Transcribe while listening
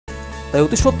তাই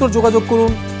অতি সত্বর যোগাযোগ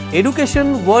করুন education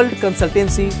world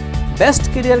consultancy, best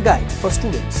career guide for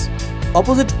students,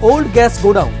 opposite old gas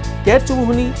godown, care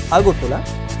Chowmuhani, Agartala.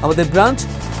 আমাদের ব্রাঞ্চ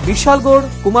বিশালগড়,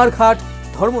 কুমারঘাট,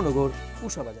 ধর্মনগর,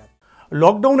 উষাবাজার।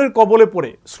 লকডাউনের কবলে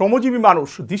পড়ে শ্রমজীবী মানুষ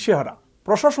দিশেহারা।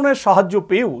 প্রশাসনের সাহায্য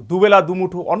পেয়েও দুবেলা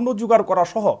দুমুঠো অন্ন জোগাড় করা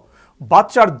সহ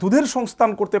বাচ্চার দুধের সংস্থান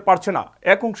করতে পারছে না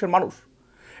এক অংশের মানুষ।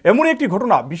 এমন একটি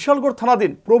ঘটনা বিশালগড়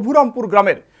থানাধীন প্রভুরামপুর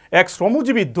গ্রামের এক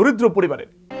শ্রমজীবী দরিদ্র পরিবারের।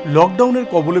 লকডাউনের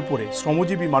কবলে পড়ে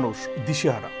শ্রমজীবী মানুষ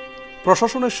দিশেহারা।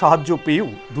 প্রশাসনের সাহায্য পেয়েও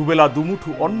দুবেলা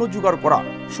দুমুঠো অন্ন জোগাড় করা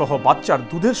সহ বাচ্চার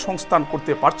দুধের সংস্থান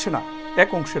করতে পারছে না এক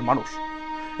অংশের মানুষ।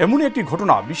 এমনই একটি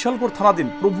ঘটনা বিশালগড় থানাধীন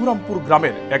প্রভুরামপুর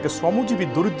গ্রামের এক শ্রমজীবী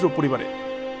দরিদ্র পরিবারে।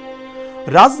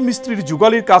 রাজমিস্ত্রির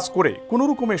যুগালির কাজ করে কোনো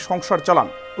রকমে সংসার চালান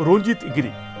রঞ্জিত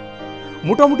গিরি।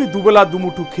 মোটামুটি দুবেলা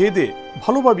দুমুঠো খেয়ে দিয়ে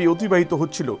ভালোভাবে অতিবাহিত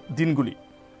হচ্ছিল দিনগুলি।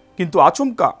 কিন্তু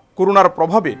আচমকা করোনার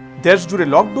প্রভাবে দেশ জুড়ে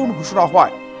লকডাউন ঘোষণা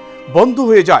হওয়ায় বন্ধ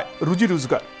হয়ে যায় রুজি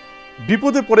রোজগার।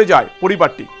 বিপদে পড়ে যায়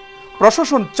পরিবারটি।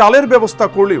 প্রশাসন চালের ব্যবস্থা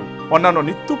করলেও অন্যান্য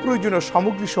নিত্য প্রয়োজনীয়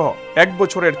সামগ্রী সহ 1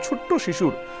 বছরের ছোট্ট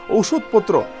শিশুর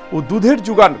ঔষধপত্র ও দুধের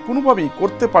যোগান কোনোভাবেই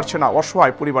করতে পারছে না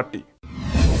অসহায় পরিবারটি।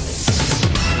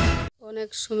 অনেক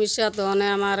সমস্যা তো,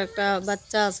 আমার একটা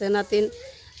বাচ্চা আছে,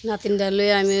 নাতিনটা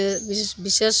লইয়া আমি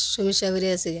বিশেষ সমস্যা করে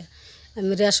আছি।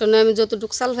 আমি রেশনে আমি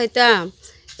যতটুকু চাল পাইতাম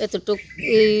এতটুক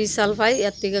এই চাল পাই,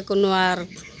 এর থেকে কোনো আর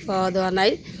খাওয়া দাওয়া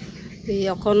নাই।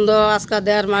 এখন তো আজকে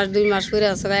 1.5 মাস 2 মাস করে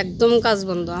আছে, একদম কাজ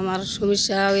বন্ধ। আমার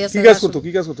সমস্যা হয়ে আছে।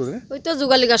 ওই তো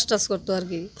যোগালি কাজ টাজ করতো আর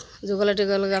কি, যোগালি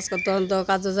টোগালি কাজ করতো। তখন তো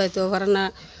কাজে যাইতেও পারে না,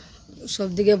 সব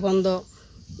দিকে বন্ধ।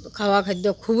 খাওয়া খাদ্য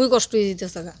খুবই কষ্ট হয়ে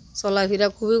যেতেছে, চলাফেরা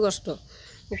খুবই কষ্ট।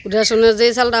 রেশনের যে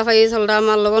চালটা পাই এই চালটা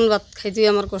আমার লবণ ভাত খাইতেই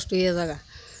আমার কষ্ট হয়ে জায়গা।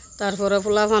 তারপরে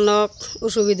পোলাফানক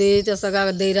অসুবিধা হইতেছে,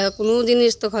 দেইরা কোনো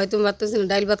জিনিস তো খাইতে পারতেছি না,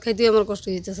 ডাইল ভাত খাইতেই আমার কষ্ট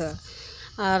হইতেছে।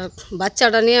 আর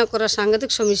বাচ্চাটা নিয়ে করা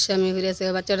সাংঘাতিক সমস্যা আমি ফিরেছি।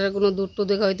 বাচ্চাটার কোনো দুধ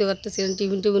টুধে খাওয়াইতে পারতেছি না,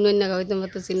 টিফিন অন্য খাওয়াইতে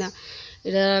পারতেছি না।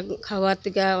 এটা খাওয়ার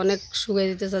থেকে অনেক শুকাই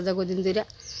দিতেছে, যা কদিন ধরে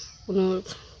কোনো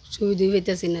সুবিধা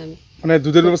পাইতেছি না আমি। মানে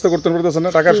দুধের ব্যবস্থা করতে পারতেছেন না,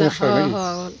 টাকার সমস্যা নাকি?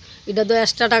 এটা তো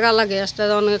এক্সট্রা টাকা লাগে, এক্সট্রা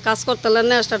অনেক কাজ করতে লাগে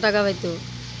না, এক্সট্রা টাকা পাইতো।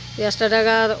 এক্সট্রা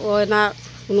টাকা হয় না,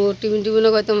 কোনো টিফিনও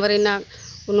খাইতে পারি না,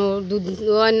 কোনো দুধ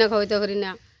অন্য খাওয়াইতে পারি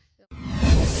না।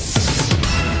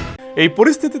 এই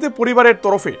পরিস্থিতিতে পরিবারের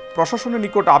তরফে প্রশাসনের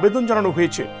নিকট আবেদন জানানো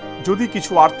হয়েছে, যদি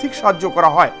কিছু আর্থিক সাহায্য করা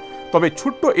হয় তবে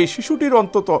ছোট্ট এই শিশুটির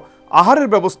অন্তত আহারের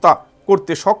ব্যবস্থা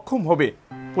করতে সক্ষম হবে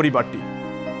পরিবারটি।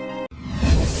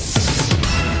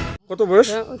 কত বয়স?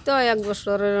 তো 1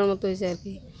 বছরের মতো হয়েছে আর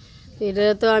কি। এটা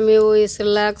তো আমি ওই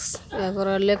সেলাক্স,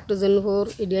 তারপরে লেকটোজেন-4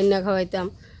 ইডিয়ান খাওয়াইতাম।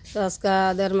 তো আজকে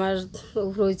 1.5 মাস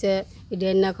হয়েছে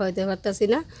ইডিয়ান খাওয়াইতে পারতেছি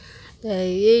না। তাই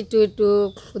একটু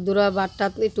দূরা বাটটা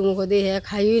একটু মুখ দিয়ে হ্যাঁ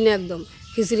খাইই না, একদম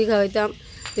খিচুড়ি খাওয়াইতাম।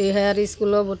 তো হ্যাঁ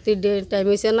স্কুলে ভর্তির টাইম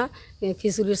হয়েছে না,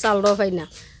 খিচুড়ির চালটাও পাই না,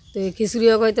 তো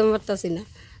খিচুড়িও খাইতে পারতেছি না।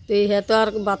 তো হ্যাঁ তো আর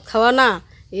ভাত খাওয়া না,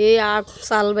 এই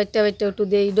চাল বাইটা একটু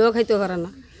দিয়ে এটাও খাইতে পারে না।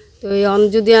 তো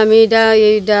যদি আমি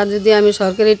এইটা যদি আমি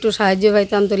সরকারি একটু সাহায্য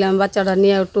পাইতাম তাহলে আমি বাচ্চাটা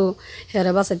নিয়ে একটু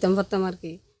হেরে বাঁচাইতাম পারতাম আর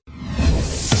কি।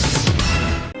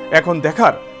 এখন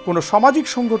দেখার কোনো সামাজিক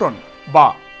সংগঠন বা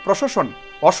প্রশাসন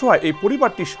অসহায় এই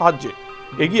পরিবারটির সাহায্যে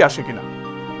এগিয়ে আসে কিনা।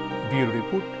 Bureau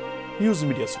report, news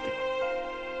media city.